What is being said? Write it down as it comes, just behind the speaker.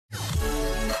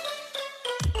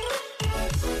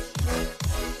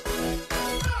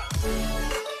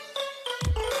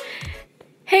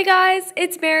Hey guys,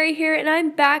 it's Mary here and I'm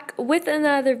back with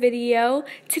another video.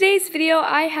 Today's video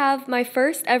I have my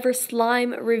first ever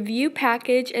slime review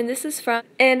package, and this is from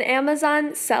an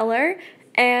Amazon seller,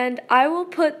 and I will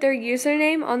put their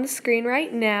username on the screen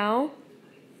right now.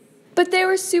 But they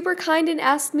were super kind and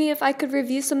asked me if I could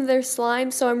review some of their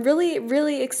slime, so I'm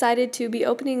really excited to be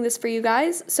opening this for you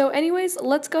guys. So anyways,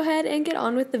 let's go ahead and get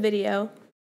on with the video.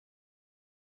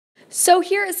 So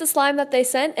here is the slime that they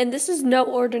sent, and this is no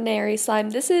ordinary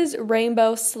slime. This is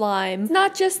rainbow slime. It's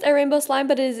not just a rainbow slime,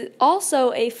 but it is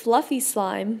also a fluffy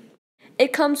slime.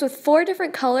 It comes with 4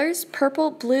 different colors: purple,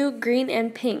 blue, green,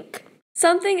 and pink.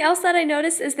 Something else that I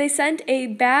noticed is they sent a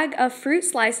bag of fruit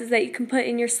slices that you can put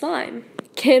in your slime.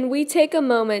 Can we take a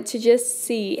moment to just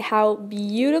see how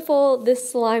beautiful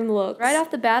this slime looks? Right off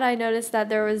the bat, I noticed that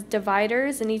there was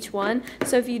dividers in each one,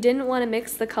 so if you didn't want to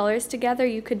mix the colors together,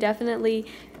 you could definitely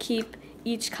keep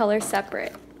each color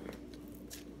separate.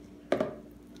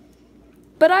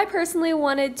 But I personally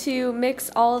wanted to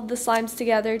mix all of the slimes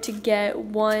together to get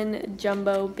one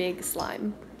jumbo big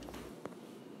slime.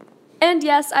 And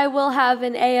yes, I will have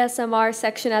an ASMR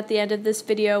section at the end of this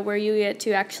video where you get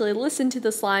to actually listen to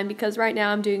the slime, because right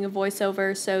now I'm doing a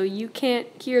voiceover so you can't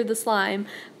hear the slime,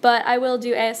 but I will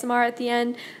do ASMR at the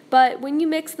end. But when you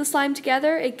mix the slime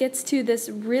together, it gets to this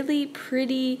really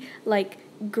pretty, like,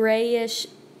 grayish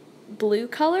blue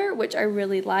color, which I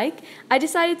really like. I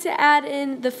decided to add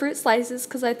in the fruit slices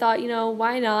because I thought,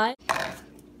 why not?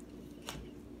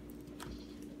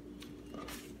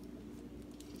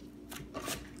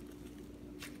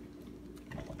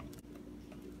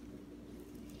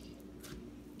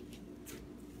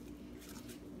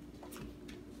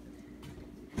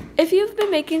 If you've been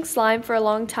making slime for a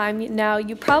long time now,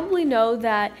 you probably know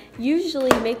that usually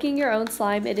making your own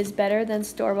slime, it is better than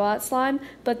store-bought slime,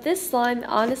 but this slime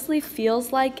honestly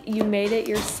feels like you made it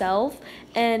yourself,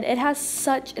 and it has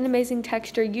such an amazing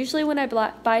texture. Usually when I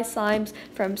buy slimes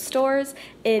from stores,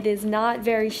 it is not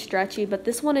very stretchy, but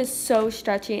this one is so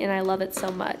stretchy and I love it so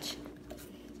much.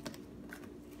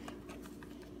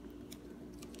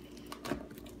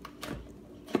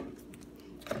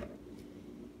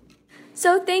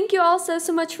 So thank you all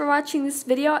so much for watching this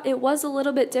video. It was a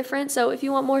little bit different, so if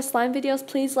you want more slime videos,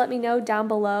 please let me know down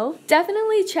below.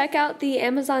 Definitely check out the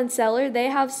Amazon seller. They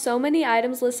have so many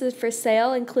items listed for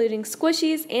sale, including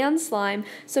squishies and slime,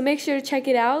 so make sure to check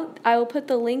it out. I will put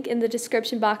the link in the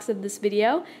description box of this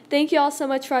video. Thank you all so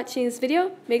much for watching this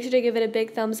video. Make sure to give it a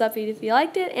big thumbs up if you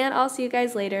liked it, and I'll see you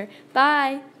guys later.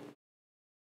 Bye!